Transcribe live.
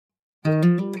Good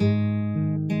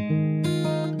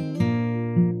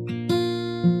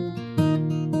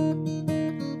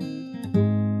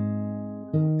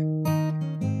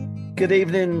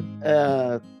evening,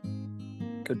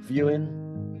 good viewing,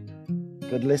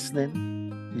 good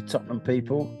listening, you Tottenham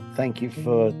people. Thank you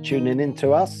for tuning in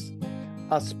to us.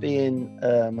 Us being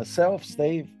myself,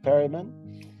 Steve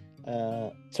Perryman,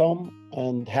 Tom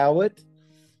and Howard.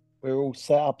 We're all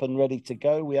set up and ready to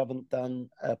go. We haven't done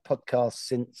a podcast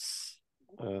since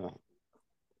the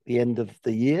end of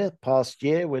the year, past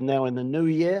year. We're now in the new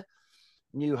year,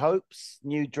 new hopes,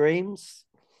 new dreams.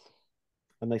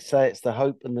 And they say it's the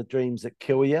hope and the dreams that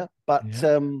kill you. But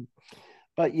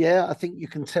yeah, I think you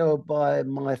can tell by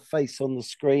my face on the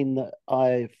screen that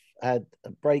I've had a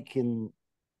break in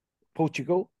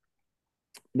Portugal.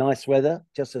 Nice weather,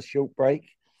 just a short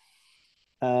break.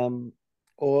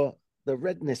 Or the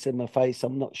redness in my face,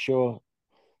 I'm not sure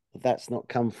that's not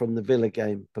come from the Villa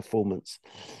game performance,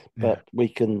 but we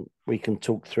can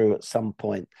talk through at some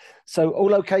point. So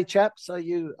all okay, chaps? Are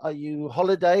you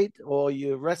holidayed, or are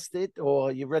you rested, or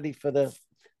are you ready for the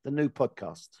new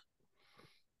podcast?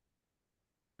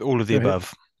 All of the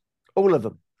above. All of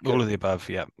them. Good. All of the above.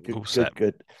 Yeah. Good, all set.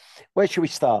 Good. Where should we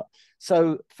start?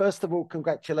 So first of all,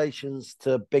 congratulations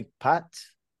to Big Pat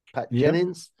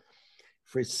Jennings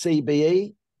for his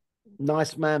CBE.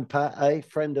 Nice man, Pat,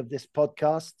 friend of this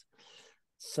podcast.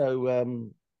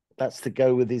 So that's to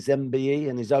go with his MBE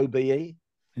and his OBE.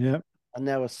 Yeah. And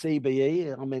now a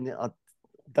CBE. I mean, I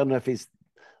don't know if his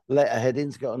letter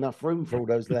heading's got enough room for all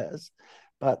those letters.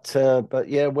 But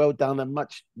yeah, well done and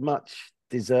much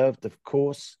deserved, of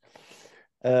course.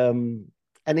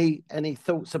 Any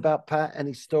thoughts about Pat?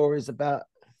 Any stories about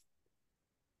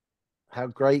how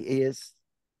great he is?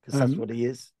 Because that's what he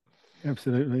is.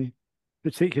 Absolutely.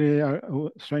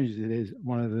 Particularly, strange as it is,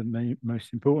 one of the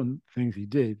most important things he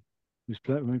did was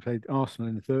when we played Arsenal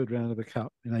in the third round of the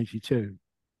Cup in '82.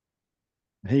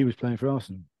 He was playing for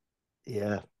Arsenal.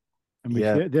 Yeah. And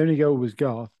the only goal was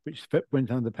Garth, which went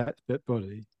under Pat's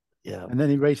body. Yeah. And then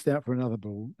he raced out for another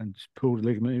ball and just pulled a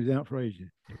ligament. He was out for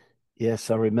ages. Yes,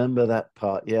 I remember that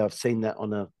part. Yeah, I've seen that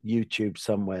on a YouTube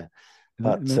somewhere.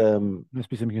 But must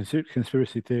be some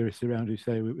conspiracy theorists around who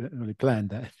say we only planned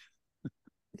that.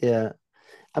 Yeah.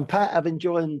 And Pat, having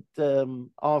joined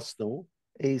Arsenal,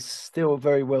 he's still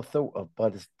very well thought of by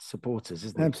the supporters,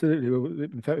 isn't he? Absolutely. Well,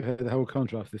 in fact, we had the whole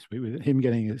contrast this week with him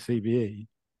getting a CBE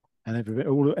and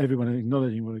everyone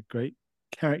acknowledging what a great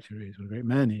character he is, what a great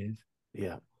man he is.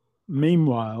 Yeah.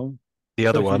 Meanwhile, the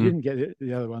other one didn't get it.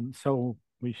 The other one, Sol,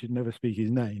 we should never speak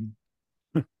his name.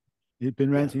 He'd been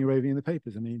ranting and raving in the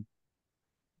papers. I mean,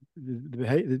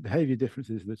 the behavior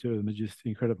differences of the two of them are just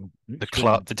incredible.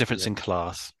 The difference in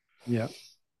class. Yeah.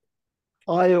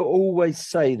 I always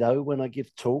say, though, when I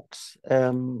give talks,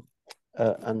 and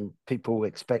people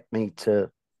expect me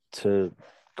to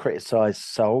criticize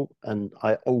Sol, and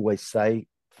I always say,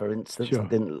 for instance, sure.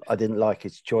 I didn't like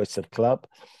his choice of club,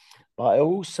 but I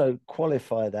also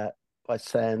qualify that by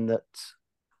saying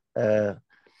that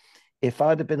if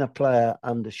I'd have been a player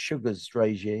under Sugar's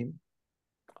regime,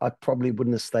 I probably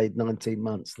wouldn't have stayed 19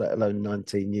 months, let alone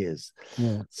 19 years.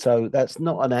 Yeah. So that's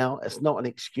not an out. It's not an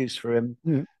excuse for him.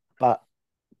 Yeah. But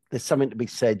there's something to be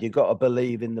said. You've got to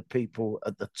believe in the people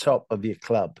at the top of your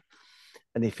club.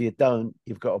 And if you don't,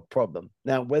 you've got a problem.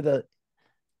 Now,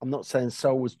 I'm not saying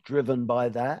Sol was driven by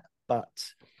that, but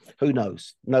who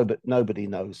knows? Nobody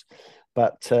knows.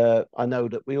 But I know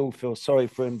that we all feel sorry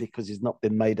for him because he's not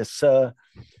been made a sir.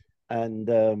 And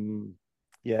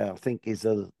I think he's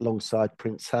alongside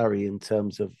Prince Harry in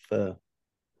terms of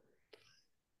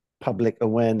public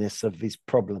awareness of his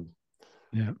problem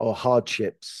or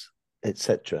hardships,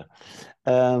 etc.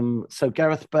 So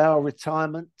Gareth Bale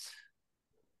retirement.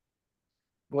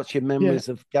 What's your memories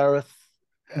of Gareth?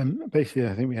 Basically,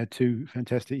 I think we had 2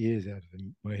 fantastic years out of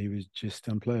him where he was just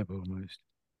unplayable almost.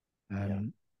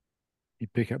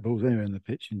 He'd pick up balls anywhere on the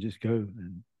pitch and just go.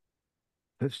 And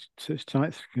that's such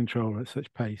tight control at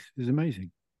such pace is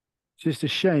amazing. It's just a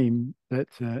shame that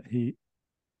he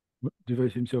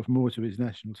devoted himself more to his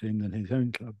national team than his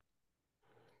own club.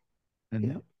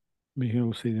 And we can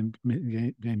all see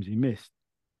the games he missed.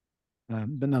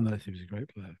 But nonetheless, he was a great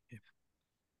player.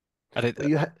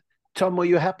 Tom, were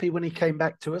you happy when he came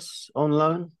back to us on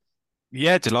loan?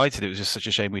 Yeah, delighted. It was just such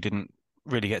a shame we didn't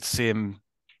really get to see him,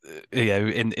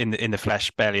 in the flesh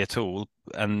barely at all.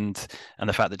 And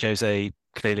the fact that Jose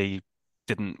clearly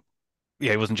didn't.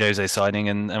 Yeah, it wasn't Jose signing,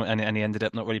 and he ended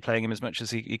up not really playing him as much as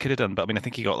he could have done. But I mean, I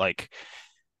think he got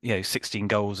 16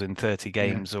 goals in 30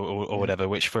 games or whatever,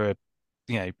 which for a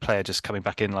player just coming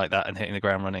back in like that and hitting the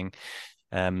ground running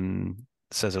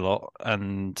says a lot.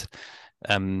 And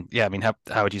Yeah, I mean,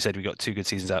 Howard, you said we got 2 good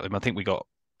seasons out of him. I think we got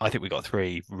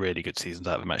 3 really good seasons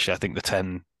out of him. Actually, I think the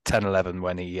 10-11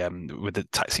 when he with the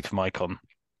taxi from Icon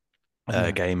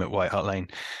game at White Hart Lane,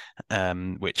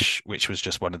 which was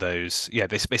just one of those. Yeah,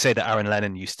 they say that Aaron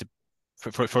Lennon used to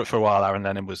for a while. Aaron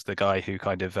Lennon was the guy who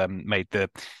kind of made the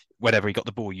whenever he got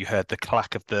the ball, you heard the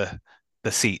clack of the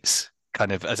seats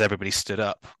kind of as everybody stood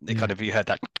up. It kind of you heard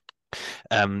that.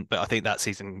 But I think that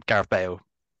season Gareth Bale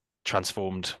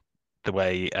transformed the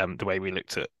way we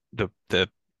looked at the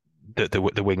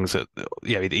wings at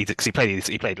he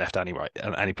played left and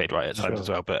he played right at times as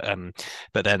well.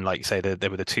 But then like you say there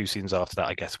were the 2 seasons after that,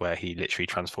 I guess, where he literally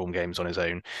transformed games on his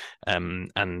own.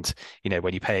 And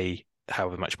when you pay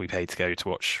however much we paid to go to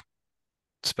watch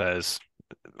Spurs,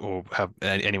 or have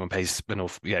anyone pays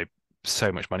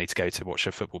so much money to go to watch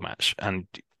a football match, and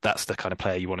that's the kind of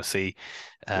player you want to see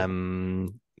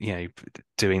doing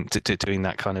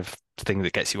that kind of thing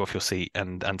that gets you off your seat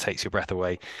and takes your breath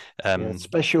away.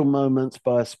 Special moments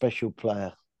by a special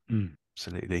player.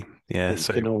 Absolutely, yeah.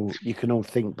 So you can all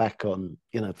think back on,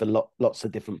 for lots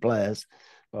of different players,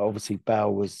 but obviously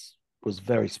Bale was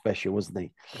very special, wasn't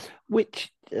he?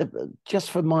 Which,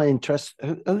 just for my interest,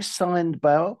 who signed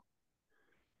Bale?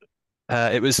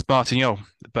 It was Martin Jol,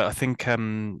 but I think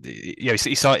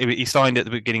he signed at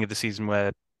the beginning of the season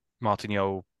where Martin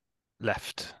Jol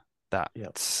left that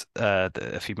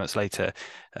a few months later.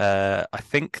 I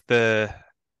think it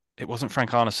wasn't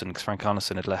Frank Arneson, because Frank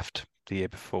Arneson had left the year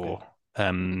before.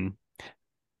 I'm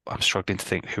struggling to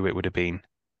think who it would have been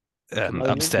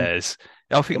upstairs.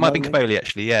 I think it might have been Kamoli,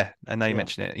 actually. Yeah, and now you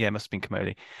mention it. Yeah, it must have been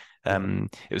Kamoli.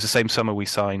 It was the same summer we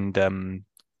signed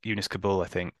Yunus Kabul, I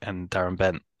think, and Darren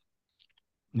Bent.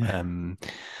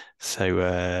 So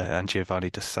and Giovanni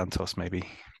dos Santos maybe,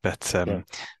 but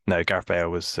no, Gareth Bale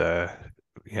was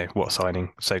what a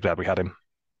signing. So glad we had him.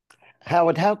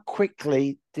 Howard, how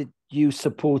quickly did you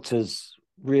supporters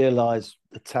realise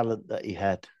the talent that he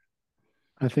had?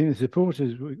 I think the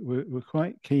supporters were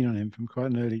quite keen on him from quite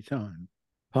an early time,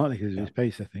 partly because of his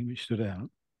pace, I think, which stood out.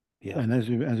 And as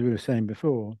we were saying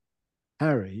before,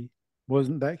 Harry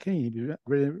wasn't that keen. He was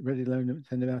ready to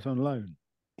send him out on loan.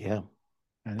 Yeah.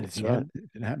 And if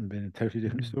it hadn't been a totally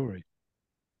different story.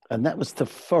 And that was to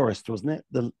Forest, wasn't it?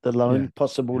 The loan,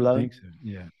 possible loan. I think so.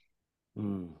 Yeah.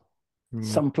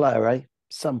 Some player, eh?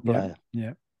 Some player.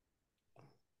 Yeah.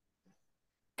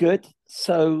 Good.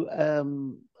 So,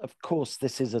 of course,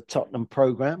 this is a Tottenham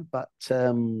program, but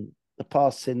the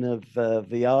passing of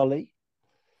Vialli,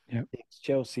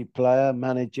 ex-Chelsea player,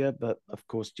 manager, but of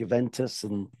course Juventus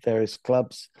and various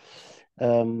clubs.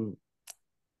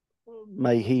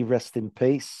 May he rest in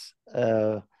peace.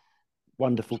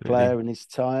 Wonderful player in his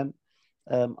time.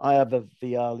 I have a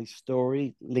Vialli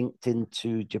story linked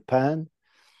into Japan.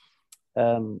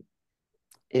 In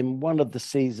one of the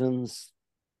seasons,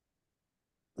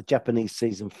 the Japanese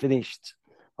season finished,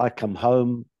 I come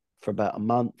home for about a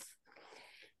month,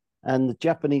 and the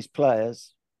Japanese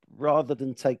players, rather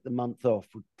than take the month off,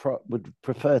 would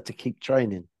prefer to keep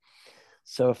training.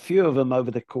 So a few of them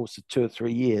over the course of 2 or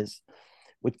 3 years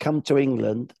would come to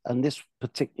England, and this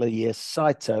particular year,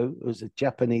 Saito, who was a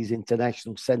Japanese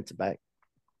international centre-back,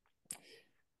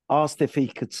 asked if he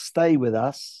could stay with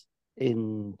us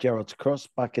in Gerrard's Cross,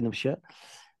 Buckinghamshire,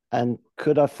 and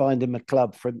could I find him a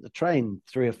club for him to train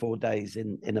 3 or 4 days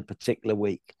in a particular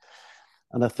week.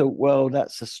 And I thought, well,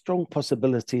 that's a strong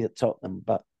possibility at Tottenham,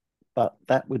 but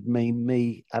that would mean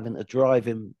me having to drive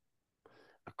him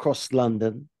across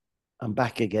London and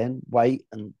back again, wait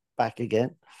and back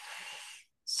again.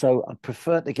 So I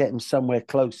prefer to get him somewhere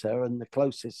closer, and the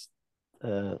closest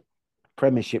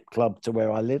Premiership club to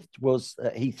where I lived was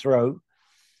at Heathrow,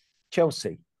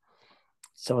 Chelsea.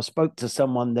 So I spoke to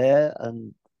someone there,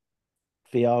 and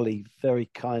Vialli very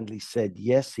kindly said,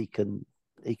 yes, he can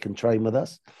train with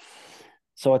us.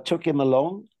 So I took him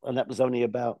along, and that was only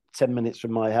about 10 minutes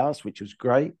from my house, which was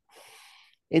great.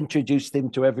 Introduced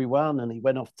him to everyone, and he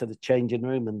went off to the changing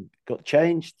room and got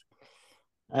changed.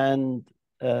 And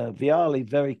Vialli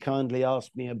very kindly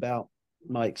asked me about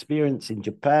my experience in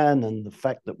Japan and the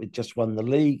fact that we'd just won the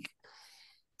league.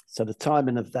 So the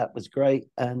timing of that was great.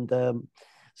 And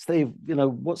Steve,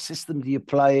 what system do you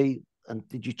play? And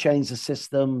did you change the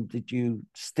system? Did you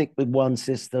stick with one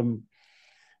system?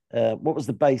 What was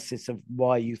the basis of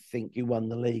why you think you won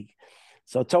the league?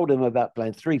 So I told him about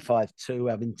playing 3-5-2,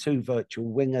 having 2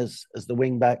 virtual wingers as the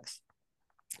wing backs.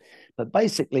 But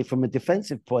basically, from a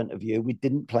defensive point of view, we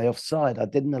didn't play offside. I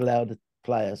didn't allow the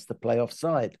players to play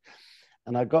offside.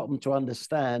 And I got them to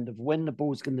understand of when the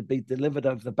ball's going to be delivered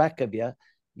over the back of you,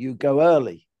 you go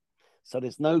early. So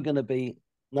there's going to be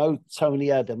no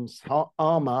Tony Adams,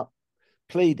 arm up,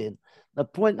 pleading. The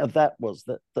point of that was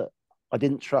that I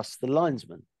didn't trust the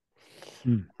linesman,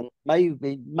 and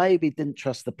maybe didn't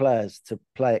trust the players to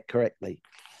play it correctly.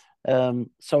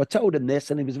 So I told him this,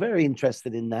 and he was very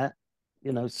interested in that.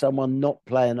 Someone not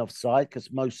playing offside,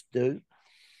 because most do.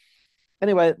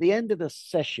 Anyway, at the end of the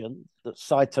session, that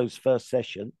Saito's first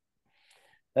session,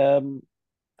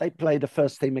 they played a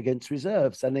first team against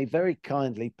reserves, and they very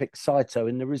kindly picked Saito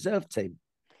in the reserve team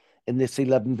in this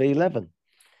 11v11.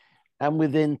 And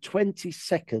within 20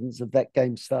 seconds of that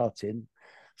game starting,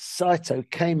 Saito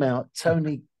came out,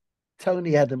 Tony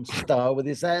Adams style, with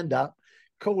his hand up,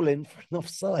 calling for an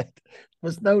offside.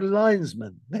 There's no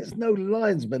linesman. There's no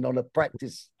linesman on a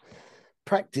practice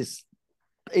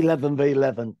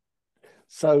 11v11.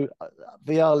 So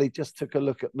Viali just took a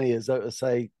look at me as though to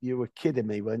say, you were kidding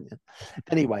me, weren't you?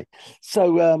 Anyway,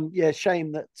 so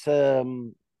shame that, a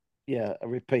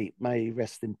repeat, may he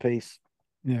rest in peace.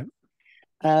 Yeah.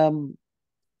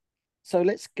 So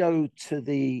let's go to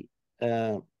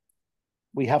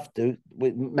we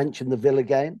mentioned the Villa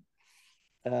game.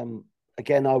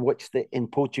 Again, I watched it in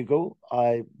Portugal.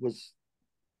 I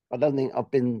don't think I've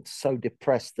been so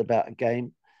depressed about a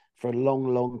game for a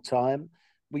long, long time.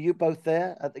 Were you both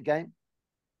there at the game?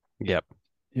 Yep.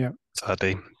 Yeah.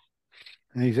 Sadly.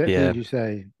 And exactly as you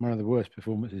say, one of the worst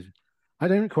performances. I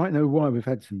don't quite know why we've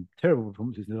had some terrible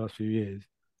performances in the last few years.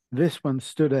 This one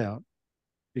stood out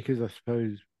because I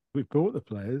suppose we bought the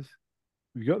players,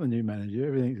 we've got the new manager,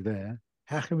 everything's there.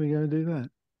 How can we go and do that?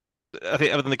 I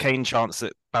think other than the Kane chance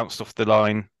that bounced off the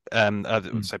line, I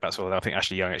think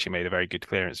Ashley Young actually made a very good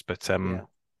clearance, but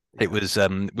it was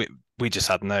we just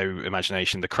had no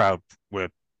imagination. The crowd were,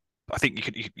 I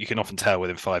think you can often tell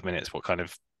within 5 minutes what kind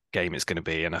of game it's going to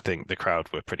be, and I think the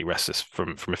crowd were pretty restless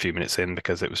from a few minutes in,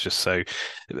 because it was just so.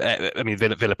 I mean,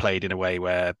 Villa played in a way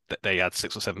where they had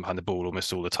 6 or 7 behind the ball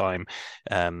almost all the time,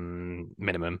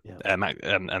 minimum,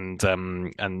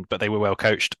 but they were well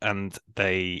coached, and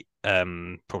they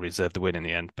probably deserved the win in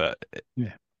the end. But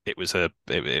it was a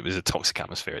toxic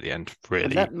atmosphere at the end.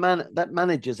 Really, and that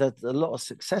manager's had a lot of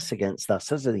success against us,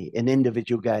 hasn't he, in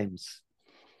individual games?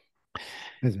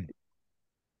 Has he?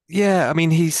 Yeah, I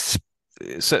mean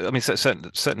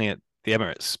certainly at the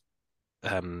Emirates,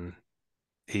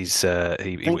 he's I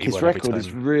think his record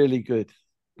is really good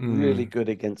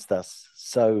against us.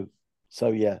 So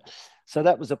yeah, so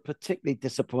that was a particularly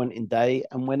disappointing day.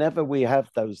 And whenever we have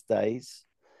those days,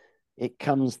 it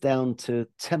comes down to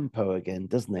tempo again,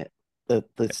 doesn't it?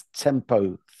 This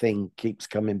tempo thing keeps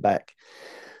coming back.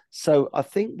 So I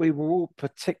think we were all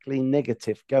particularly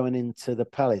negative going into the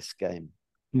Palace game.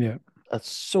 Yeah. A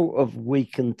sort of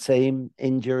weakened team,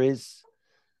 injuries.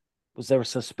 Was there a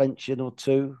suspension or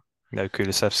two? No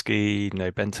Kulusevski,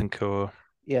 no Bentancur.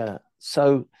 Yeah.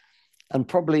 So, and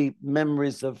probably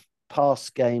memories of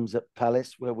past games at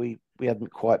Palace where we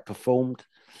hadn't quite performed.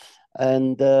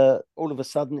 And all of a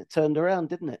sudden it turned around,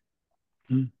 didn't it?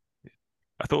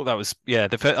 I thought that was, I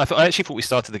actually thought we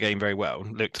started the game very well,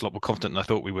 looked a lot more confident than I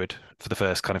thought we would for the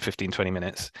first kind of 15, 20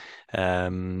 minutes.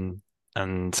 And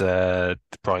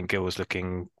Brian Gill was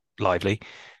looking lively,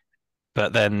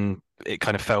 but then it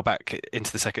kind of fell back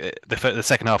into the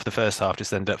second half of the first half.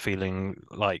 Just ended up feeling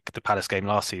like the Palace game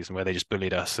last season, where they just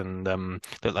bullied us and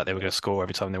looked like they were going to score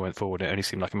every time they went forward. It only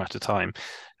seemed like a matter of time,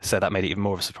 so that made it even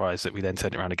more of a surprise that we then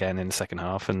turned it around again in the second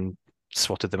half and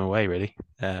swatted them away. Really,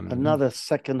 another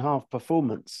second half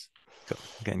performance.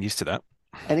 Getting used to that.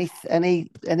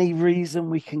 Any reason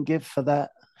we can give for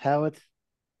that, Howard?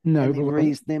 No, any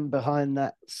reasoning behind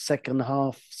that second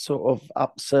half sort of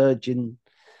upsurge in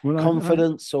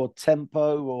confidence or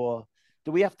tempo, or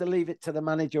do we have to leave it to the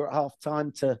manager at half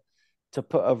time to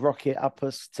put a rocket up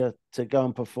us to go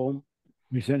and perform?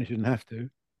 We certainly shouldn't have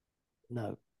to.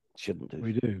 No, shouldn't do.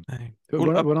 We do.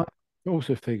 But what I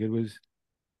also figured was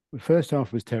the first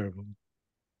half was terrible.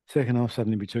 Second half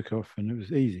suddenly we took off and it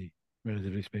was easy,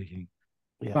 relatively speaking.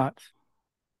 Yeah. But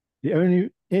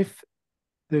if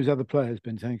those other players,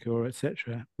 Bentancur,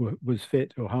 etc., was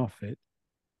fit or half fit,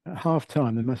 at half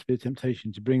time there must be a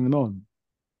temptation to bring them on.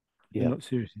 Yeah, not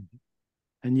seriously.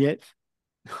 And yet,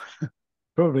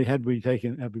 probably had we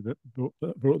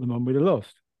brought them on, we'd have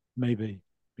lost. Maybe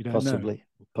we don't know.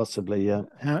 Possibly, yeah.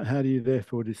 How do you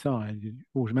therefore decide? You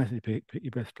automatically pick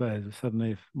your best players. And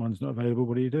suddenly, if one's not available,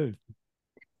 what do you do?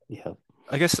 Yeah,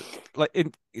 I guess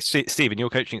Steve, in your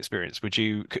coaching experience, could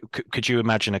you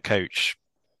imagine a coach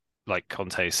like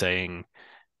Conte saying,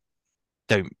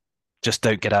 don't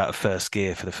get out of first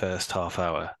gear for the first half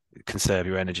hour, conserve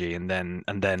your energy, and then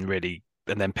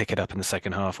pick it up in the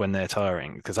second half when they're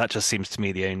tiring? Because that just seems to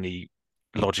me the only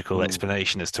logical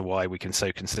explanation as to why we can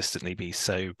so consistently be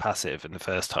so passive in the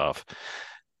first half,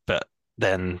 but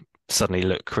then suddenly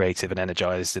look creative and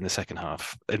energized in the second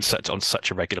half on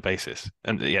such a regular basis.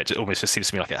 And yeah, it almost just seems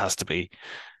to me like it has to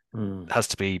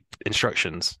be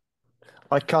instructions.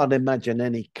 I can't imagine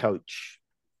any coach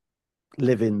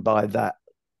living by that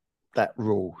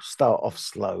rule. Start off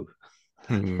slow.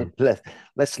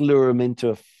 Let's lure them into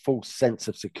a false sense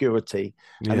of security,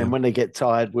 and then when they get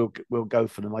tired, we'll go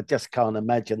for them. I just can't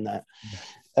imagine that.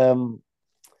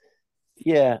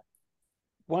 Yeah,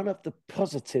 one of the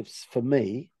positives for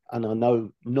me, and I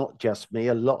know not just me,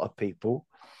 a lot of people,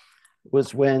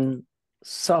 was when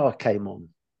Sarr came on.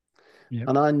 Yep.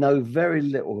 And I know very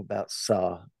little about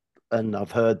Sarr, and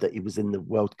I've heard that he was in the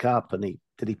World Cup, and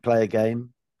did he play a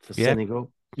game for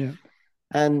Senegal? Yeah.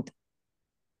 And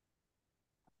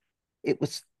it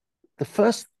was the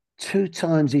first 2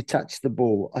 times he touched the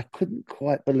ball, I couldn't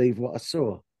quite believe what I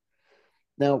saw.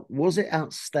 Now, was it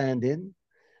outstanding?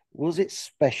 Was it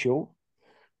special?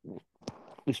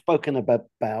 We've spoken about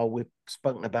Bale, we've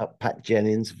spoken about Pat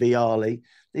Jennings, Viali.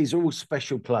 These are all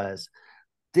special players.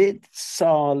 Did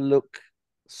Sarr look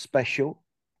special?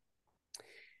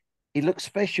 He looked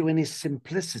special in his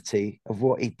simplicity of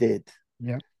what he did.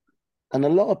 Yeah. And a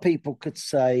lot of people could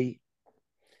say,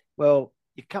 well,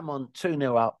 you come on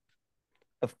 2-0 up.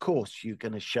 Of course, you're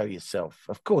going to show yourself.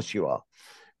 Of course you are.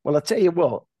 Well, I tell you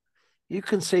what, you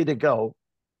concede a goal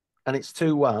and it's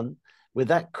 2-1 with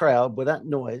that crowd, with that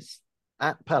noise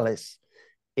at Palace,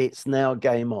 it's now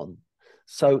game on.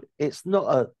 So it's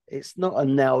not a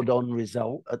nailed on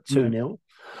result at 2-0.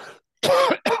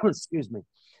 Excuse me.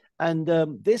 And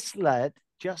this lad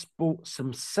just brought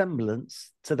some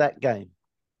semblance to that game.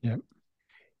 Yeah.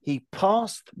 He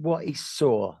passed what he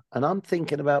saw. And I'm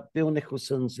thinking about Bill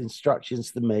Nicholson's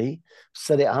instructions to me,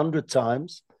 said it 100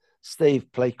 times.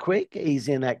 Steve, play quick,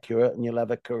 easy and accurate, and you'll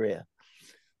have a career.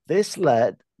 This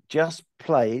lad just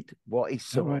played what he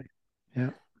saw. Right.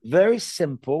 Yeah. Very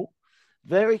simple,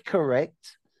 very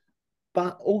correct,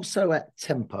 but also at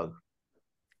tempo.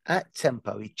 At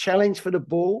tempo. He challenged for the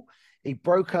ball. He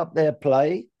broke up their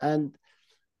play. And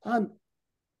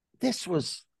this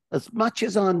was, as much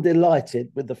as I'm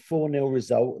delighted with the 4-0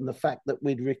 result and the fact that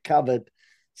we'd recovered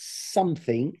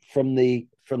something from the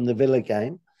Villa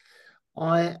game,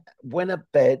 I went to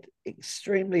bed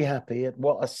extremely happy at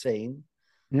what I've seen.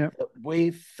 Yeah. That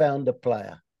we've found a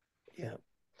player. Yeah.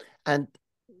 And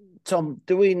Tom,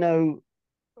 do we know,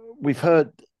 we've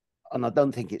heard, and I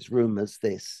don't think it's rumours,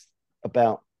 this,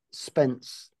 about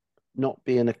Spence not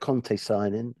being a Conte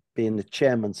signing, being the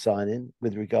chairman signing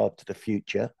with regard to the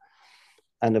future.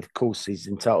 And of course, he's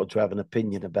entitled to have an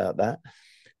opinion about that.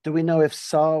 Do we know if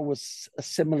Sarr was a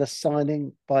similar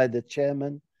signing by the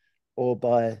chairman or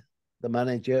by the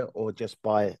manager or just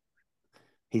by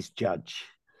his judge?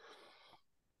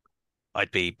 I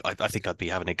think I'd be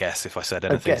having a guess if I said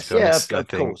anything. Guess, to be honest, of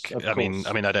course. I mean,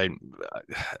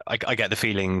 I get the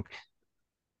feeling.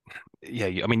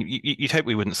 Yeah, I mean, you'd hope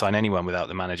we wouldn't sign anyone without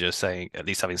the manager saying, at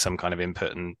least having some kind of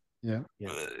input and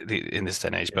in this day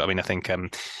and age. But I mean, I think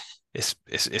it's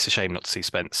a shame not to see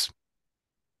Spence.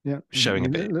 Yeah, showing a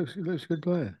bit. It looks a good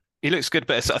player. He looks good,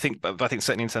 but I think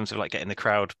certainly in terms of like getting the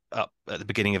crowd up at the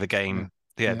beginning of a game.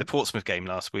 Yeah, the Portsmouth game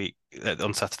last week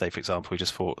on Saturday, for example, we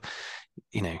just thought,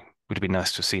 would have been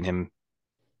nice to have seen him.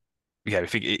 Yeah,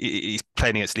 if he's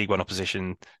playing against League One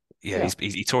opposition,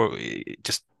 he tore.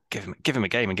 Just give him a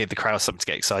game and give the crowd something to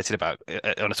get excited about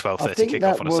on a 12:30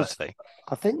 kickoff on a Saturday.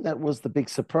 I think that was the big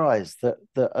surprise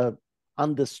that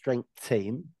under strength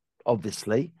team,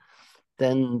 obviously.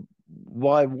 Then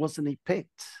why wasn't he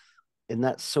picked in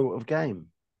that sort of game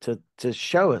to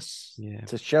show us,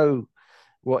 to show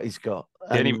what he's got?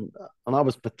 And I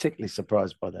was particularly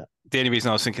surprised by that. The only reason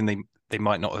I was thinking they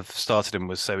might not have started him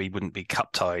was so he wouldn't be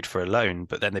cup tied for a loan,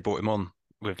 but then they brought him on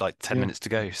with like 10 minutes to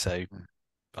go. So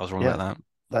I was wrong about that.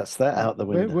 That's that out the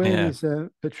window. Where does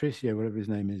Patricio, whatever his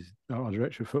name is, our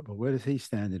director of football, where does he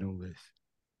stand in all this?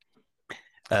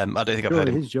 I don't think I've heard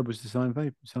him. His job was to sign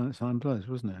players,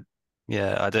 wasn't it?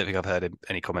 Yeah, I don't think I've heard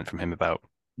any comment from him about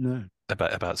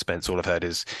Spence. All I've heard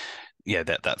is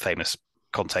that famous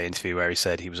Conte interview where he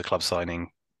said he was a club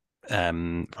signing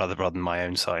rather than my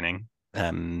own signing.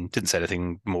 Didn't say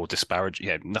anything more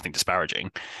disparaging, nothing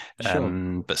disparaging,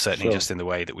 but certainly just in the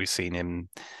way that we've seen him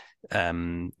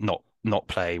not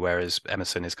play, whereas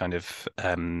Emerson is kind of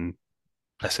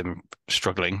bless him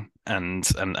struggling and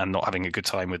not having a good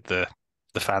time with the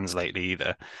fans lately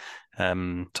either.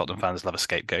 Tottenham fans love a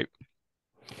scapegoat,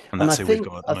 and that's who we've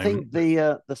got at the moment. I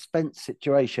think the Spence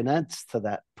situation adds to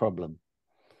that problem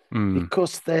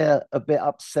because they're a bit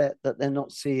upset that they're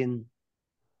not seeing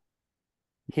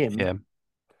him. Yeah.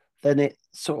 Then it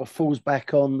sort of falls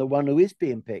back on the one who is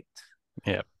being picked.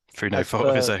 Yeah, through no fault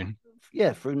of his own.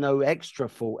 through no extra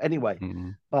fault anyway.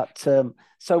 Mm. But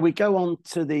so we go on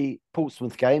to the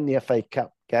Portsmouth game, the FA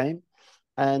Cup game,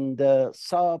 and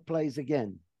Sarr plays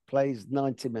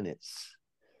 90 minutes.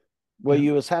 Were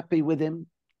you as happy with him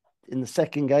in the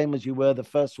second game as you were the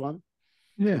first one?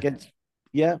 Yeah.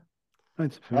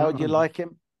 How do you like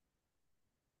him?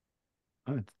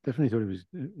 I definitely thought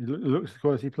he looks a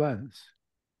quality player.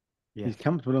 He's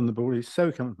comfortable on the ball. He's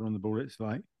so comfortable on the ball. It's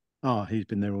like, he's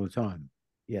been there all the time.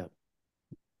 Yeah.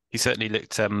 He certainly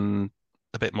looked a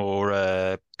bit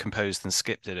more composed than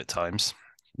Skip did at times.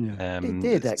 Yeah. He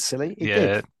did, actually. He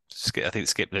did. I think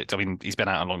Skip looked, I mean, he's been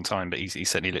out a long time, but he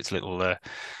certainly looked a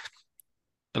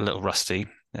little rusty.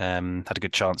 Had a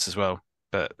good chance as well.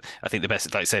 But I think the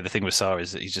best, like I say, the thing with Sarr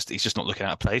is that he's just not looking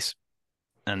out of place.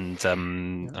 And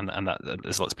that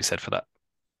there's a lot to be said for that.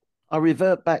 I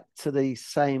revert back to the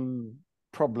same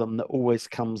problem that always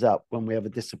comes up when we have a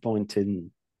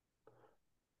disappointing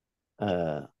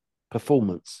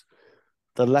performance: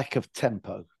 the lack of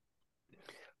tempo.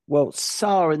 Well,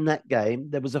 Sarr in that game,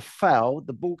 there was a foul.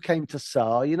 The ball came to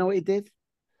Sarr. You know what he did?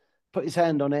 Put his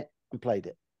hand on it and played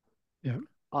it. Yeah.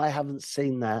 I haven't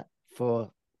seen that for a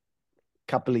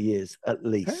couple of years at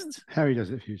least. Harry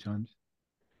does it a few times.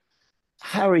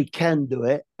 Harry can do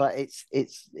it, but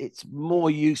it's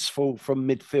more useful from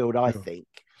midfield, I think,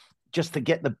 just to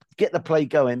get the play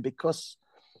going, because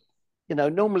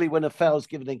normally when a foul's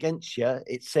given against you,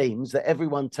 it seems that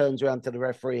everyone turns around to the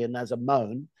referee and has a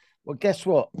moan. Well, guess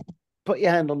what? Put your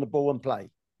hand on the ball and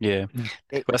play. Yeah.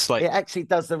 It actually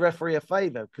does the referee a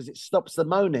favour, because it stops the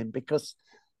moaning, because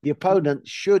the opponent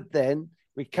should then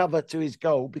recover to his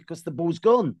goal because the ball's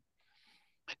gone.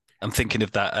 I'm thinking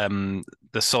of that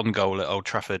the Son goal at Old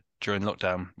Trafford during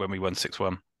lockdown when we won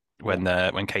 6-1,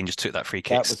 when Kane just took that free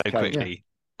kick so quickly,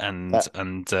 and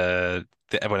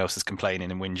everyone else is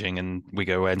complaining and whinging, and we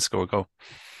go away and score a goal.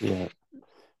 Yeah,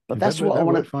 but that's what I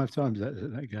want to. 5 times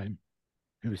that game.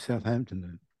 It was Southampton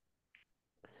then.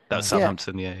 That was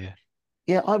Southampton, yeah.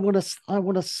 Yeah, I want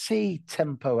to see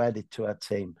tempo added to our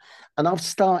team, and I've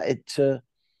started to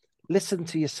listen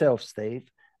to yourself, Steve.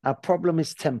 Our problem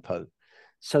is tempo.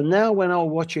 So now when I'll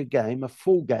watch a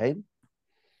full game,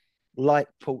 like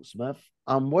Portsmouth,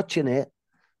 I'm watching it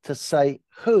to say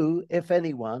who, if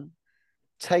anyone,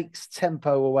 takes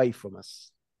tempo away from us.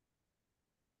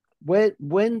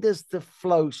 When does the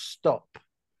flow stop?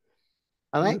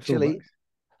 And actually,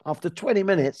 after 20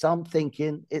 minutes, I'm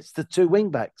thinking it's the 2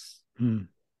 wing-backs.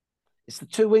 It's the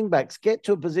 2 wing-backs. Get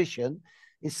to a position,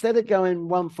 instead of going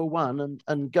 1-for-1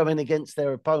 and going against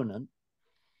their opponent,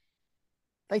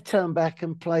 they turn back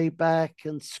and play back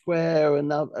and square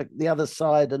and the other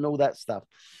side and all that stuff.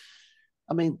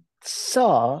 I mean,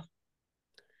 Sarr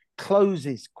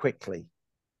closes quickly.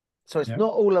 So it's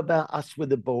not all about us with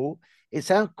the ball. It's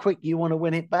how quick you want to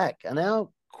win it back, and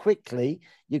how quickly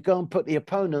you go and put the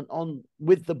opponent on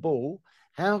with the ball,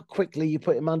 how quickly you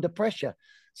put him under pressure.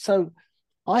 So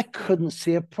I couldn't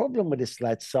see a problem with this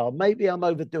lad, Sarr. Maybe I'm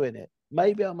overdoing it,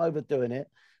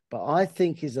 but I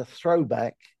think he's a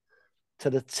throwback to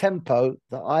the tempo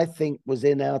that I think was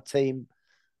in our team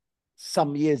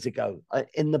some years ago,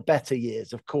 in the better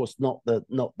years, of course, not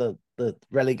the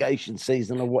relegation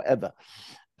season or whatever.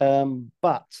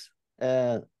 But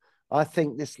I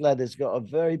think this lad has got a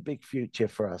very big future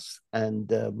for us, and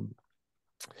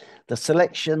the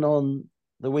selection on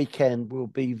the weekend will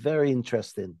be very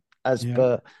interesting.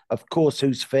 Per, of course,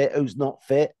 who's fit, who's not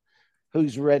fit,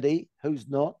 who's ready, who's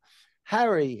not.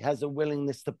 Harry has a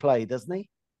willingness to play, doesn't he?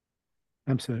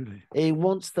 Absolutely. He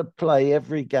wants to play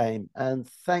every game, and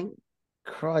thank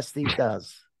Christ he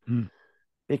does.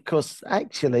 Because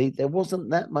actually there wasn't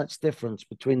that much difference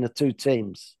between the 2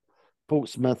 teams,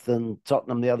 Portsmouth and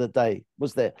Tottenham, the other day,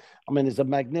 was there? I mean, it's a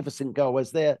magnificent goal.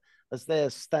 As their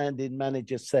standing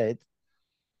manager said,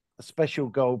 a special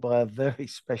goal by a very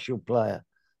special player,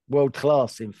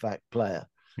 world-class, in fact, player.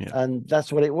 Yeah. And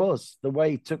that's what it was. The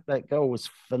way he took that goal was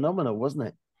phenomenal,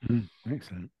 wasn't it?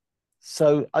 Excellent.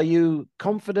 So are you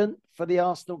confident for the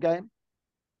Arsenal game,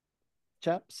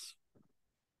 chaps?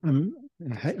 I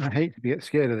hate to get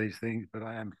scared of these things, but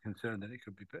I am concerned that it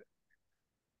could be better.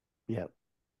 Yeah.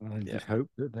 I just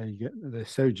hope that they're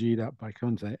so G'd up by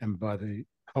Conte and by the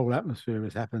whole atmosphere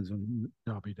as happens on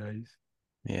derby days.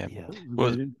 Yeah.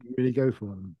 Well, really go for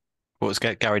them. What was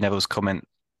Gary Neville's comment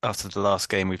after the last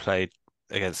game we played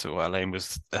against White Lane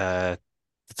was the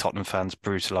Tottenham fans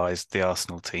brutalised the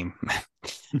Arsenal team.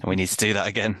 And we need to do that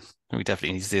again. We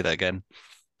definitely need to do that again,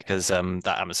 because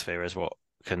that atmosphere is what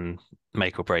can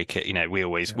make or break it. We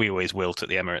always wilt at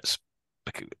the Emirates,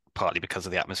 partly because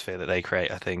of the atmosphere that they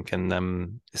create, I think,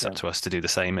 and it's up to us to do the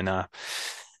same in our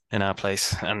in our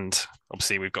place, and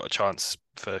obviously we've got a chance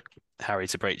for Harry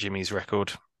to break Jimmy's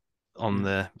record on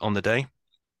the day,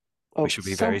 Oh, which would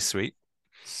be very sweet.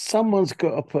 someone's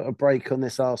got to put a break on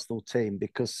this Arsenal team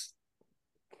because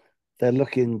they're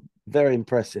looking very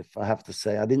impressive, I have to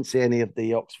say. I didn't see any of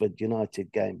the Oxford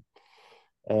United game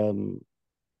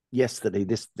yesterday.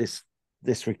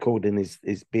 This recording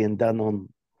is being done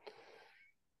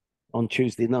on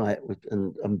Tuesday night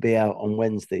and be out on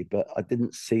Wednesday, but I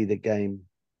didn't see the game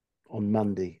on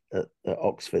Monday at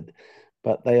Oxford.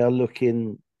 But they are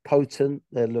looking potent.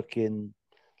 They're looking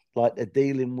like they're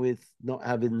dealing with not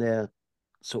having their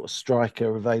sort of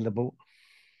striker available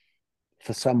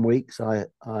for some weeks. I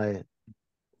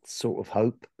sort of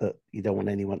hope, but you don't want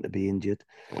anyone to be injured.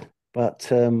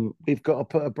 But we've got to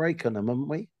put a break on them, haven't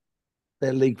we?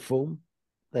 Their league form.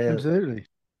 They're Absolutely.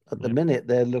 at the minute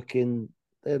they're looking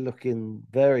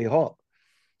very hot.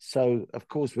 So of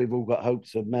course we've all got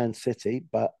hopes of Man City,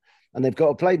 and they've got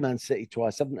to play Man City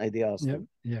twice, haven't they? The Arsenal.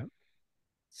 Yeah.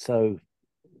 So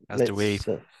As do we.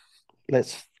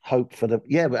 Let's hope for but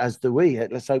as do we.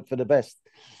 Let's hope for the best.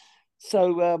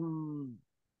 So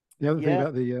the other thing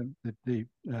about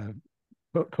the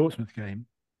Portsmouth game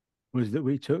was that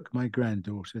we took my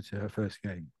granddaughter to her first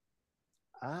game.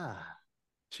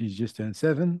 She's just turned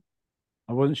 7.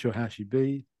 I wasn't sure how she'd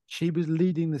be. She was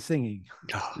leading the singing.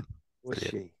 Oh, was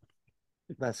she?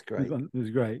 That's great. It was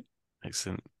great.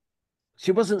 Excellent.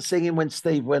 She wasn't singing when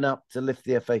Steve went up to lift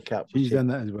the FA Cup. She's done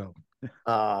that as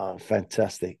well.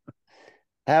 Fantastic.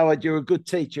 Howard, you're a good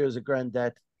teacher as a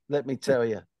granddad, let me tell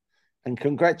you. And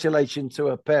congratulations to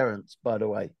her parents, by the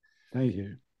way. Thank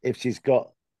you. If she's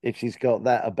got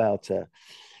that about her.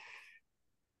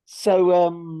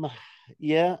 So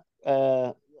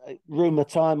rumour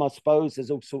time, I suppose.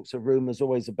 There's all sorts of rumours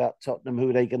always about Tottenham, who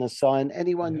are they going to sign.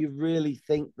 Anyone you really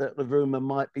think that the rumour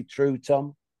might be true,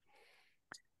 Tom?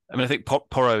 I mean, I think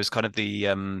Porro is kind of the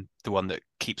one that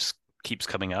keeps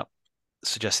coming up,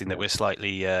 suggesting that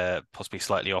we're possibly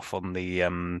slightly off on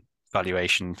the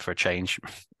valuation for a change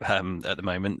at the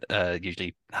moment.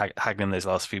 Usually haggling those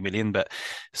last few million, but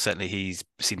certainly he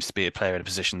seems to be a player in a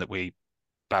position that we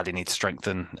badly need to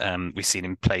strengthen. We've seen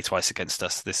him play twice against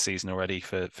us this season already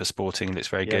for Sporting. Looks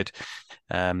very good.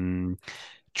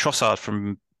 Trossard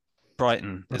from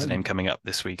Brighton is a name coming up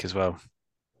this week as well.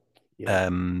 Yeah.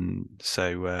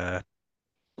 So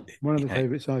one of the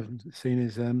favourites I've seen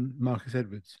is Marcus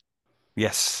Edwards.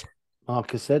 Yes,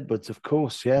 Marcus Edwards, of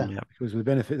course. Yeah. Because the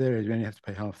benefit there is we only have to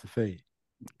pay half the fee.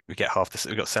 We get half the.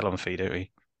 We got sell on fee, don't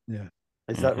we? Yeah.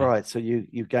 Is that right? So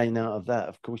you gain out of that?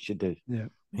 Of course you do. Yeah.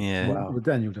 Yeah. Well,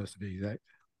 Daniel does, to be exact.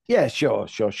 Yeah, sure.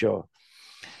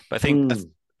 But I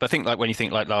think like when you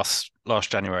think like last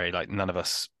January, like none of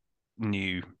us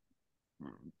knew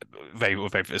very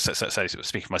so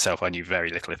speaking for myself, I knew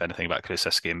very little, if anything, about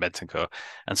Kulusevski and Bentancur,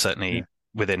 and certainly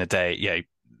within a day,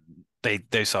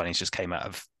 those signings just came out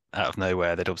of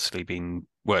nowhere. They'd obviously been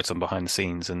worked on behind the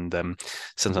scenes, and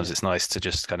sometimes it's nice to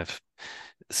just kind of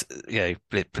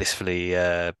blissfully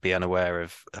be unaware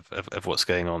of what's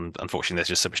going on. Unfortunately, there's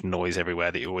just so much noise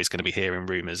everywhere that you're always going to be hearing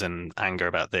rumors and anger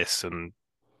about this and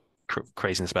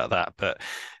craziness about that. But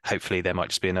hopefully, there might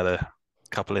just be another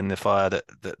couple in the fire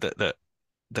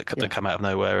that come out of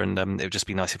nowhere, and it would just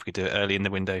be nice if we could do it early in the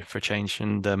window for a change,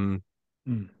 and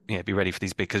be ready for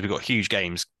these big, because we've got huge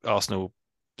games, Arsenal,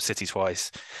 City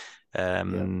twice,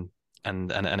 and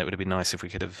it would have been nice if we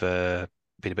could have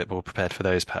been a bit more prepared for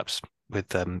those, perhaps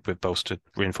with bolstered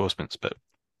reinforcements. But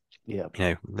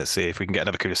let's see if we can get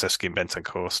another Kulusevski and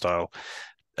Bentancur style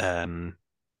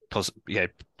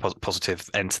positive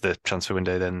end to the transfer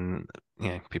window, then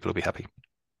people will be happy.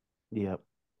 Yeah.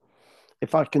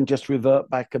 If I can just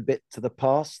revert back a bit to the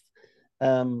past,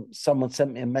 someone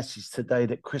sent me a message today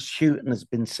that Chris Hughton has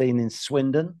been seen in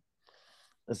Swindon,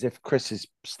 as if Chris is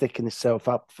sticking himself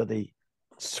up for the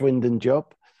Swindon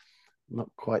job. I'm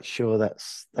not quite sure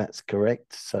that's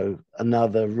correct. So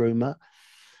another rumour.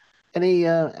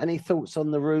 Any thoughts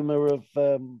on the rumour of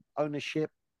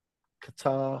ownership,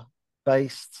 Qatar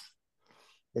based,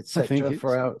 etc.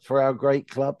 for our great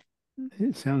club?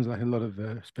 It sounds like a lot of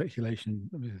speculation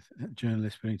with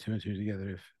journalists putting two and two together.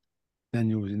 If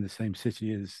Daniel was in the same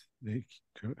city as the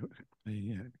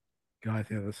guy at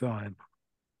the other side,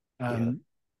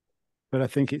 but I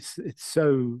think it's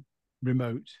so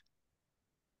remote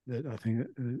that I think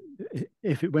that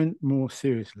if it went more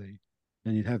seriously,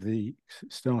 then you'd have the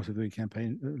start of the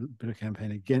campaign, a bit of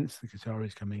campaign against the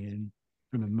Qataris coming in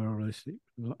from a moralistic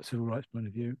civil rights point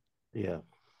of view. Yeah.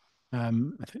 I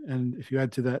think, and if you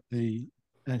add to that the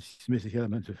anti-Semitic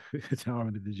element of Qatar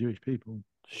and the Jewish people,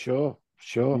 sure,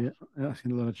 you're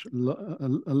asking a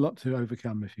lot to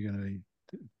overcome if you're going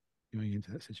to going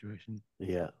into that situation.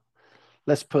 Yeah.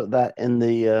 Let's put that in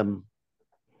the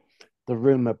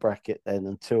rumor bracket then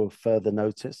until further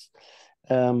notice.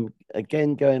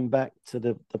 Again, going back to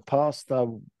the past, I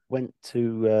went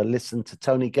to listen to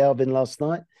Tony Galvin last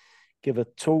night give a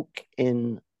talk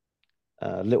in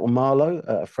Little Marlow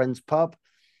at a friend's pub,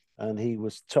 and he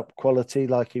was top quality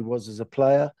like he was as a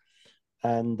player.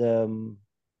 And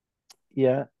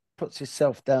yeah, puts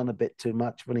himself down a bit too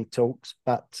much when he talks,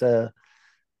 but a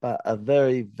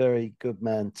very, very good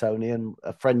man, Tony, and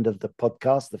a friend of the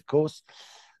podcast, of course.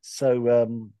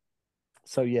 So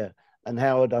yeah. And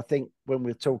Howard, I think when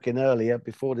we were talking earlier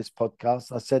before this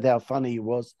podcast, I said how funny he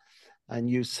was, and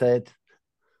you said,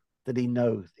 did he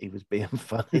know he was being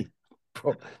funny?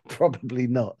 Probably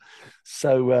not.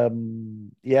 So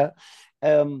yeah,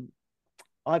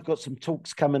 I've got some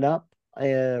talks coming up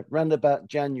round about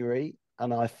January,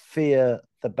 and I fear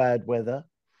the bad weather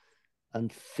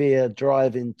and fear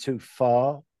driving too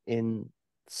far in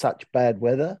such bad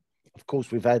weather. Of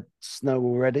course, we've had snow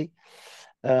already.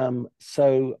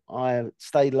 So I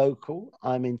stay local.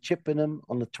 I'm in Chippenham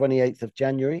on the 28th of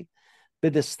January,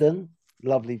 Biddeston,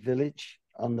 lovely village,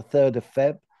 on the 3rd of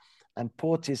Feb, and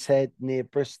Portishead near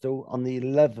Bristol on the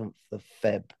 11th of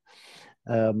Feb.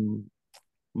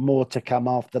 More to come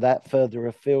after that, further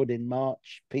afield in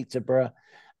March, Peterborough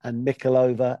and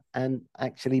Mickleover, and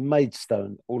actually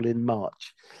Maidstone, all in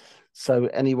March. So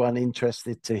anyone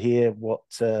interested to hear what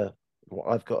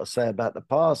I've got to say about the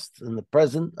past and the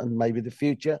present and maybe the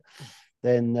future,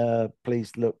 then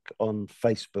please look on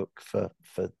Facebook for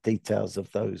details of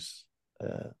those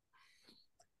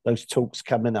talks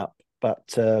coming up.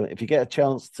 But if you get a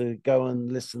chance to go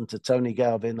and listen to Tony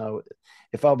Galvin,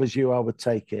 if I was you, I would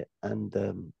take it. And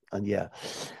yeah.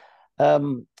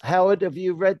 Howard, have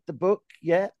you read the book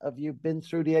yet? Have you been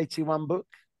through the 81 book?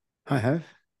 I have.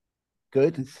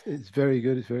 Good. It's very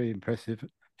good. It's very impressive. A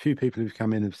few people who've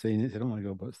come in have seen it, said, "Oh my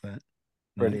God, what's that?"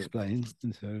 And I explain.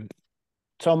 And so,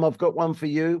 Tom, I've got one for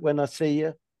you when I see you. I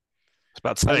was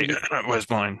about to say, where's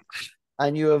mine?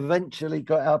 And you eventually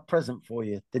got our present for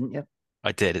you, didn't you?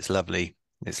 I did. It's lovely.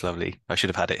 It's lovely. I should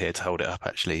have had it here to hold it up.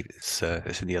 Actually, it's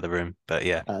in the other room. But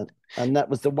yeah, and that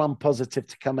was the one positive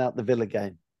to come out the Villa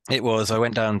game. it was. I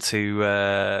went down to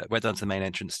the main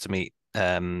entrance to meet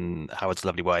Howard's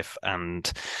lovely wife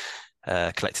and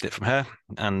collected it from her.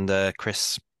 And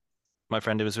Chris, my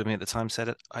friend who was with me at the time,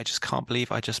 said, "I just can't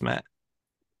believe I just met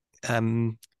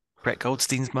Brett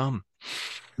Goldstein's mum."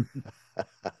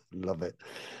 Love it.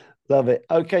 Love it.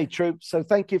 Okay, troops. So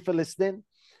thank you for listening.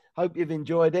 Hope you've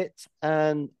enjoyed it.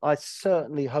 And I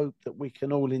certainly hope that we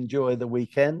can all enjoy the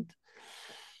weekend.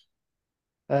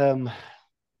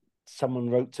 Someone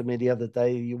wrote to me the other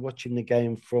day, you're watching the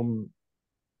game from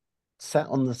sat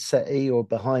on the settee or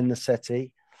behind the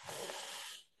settee.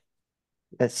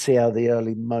 Let's see how the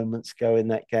early moments go in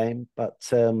that game. But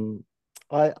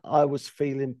I was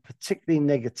feeling particularly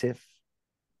negative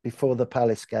before the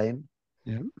Palace game.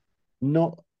 Yeah.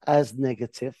 Not as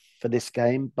negative for this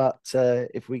game, but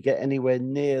if we get anywhere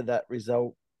near that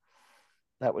result,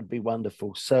 that would be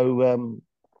wonderful. So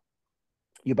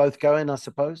you're both going, I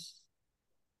suppose?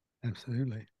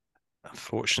 Absolutely.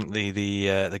 Unfortunately,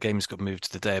 the game's got moved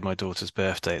to the day of my daughter's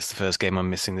birthday. It's the first game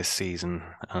I'm missing this season,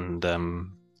 and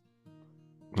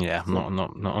yeah, I'm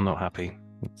not happy.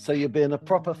 So you're being a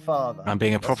proper father. I'm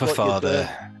being a proper father.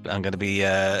 I'm going to be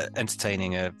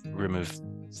entertaining a room of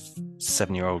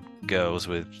 7-year-old girls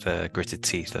with gritted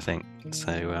teeth, I think.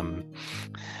 So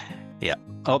yeah,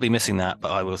 I'll be missing that,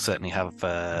 but I will certainly have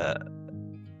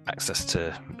access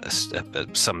to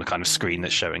some kind of screen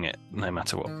that's showing it, no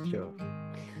matter what. Sure.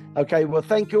 Okay, well,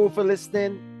 thank you all for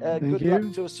listening. Good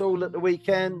luck to us all at the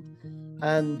weekend.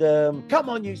 And come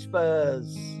on, you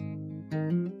Spurs.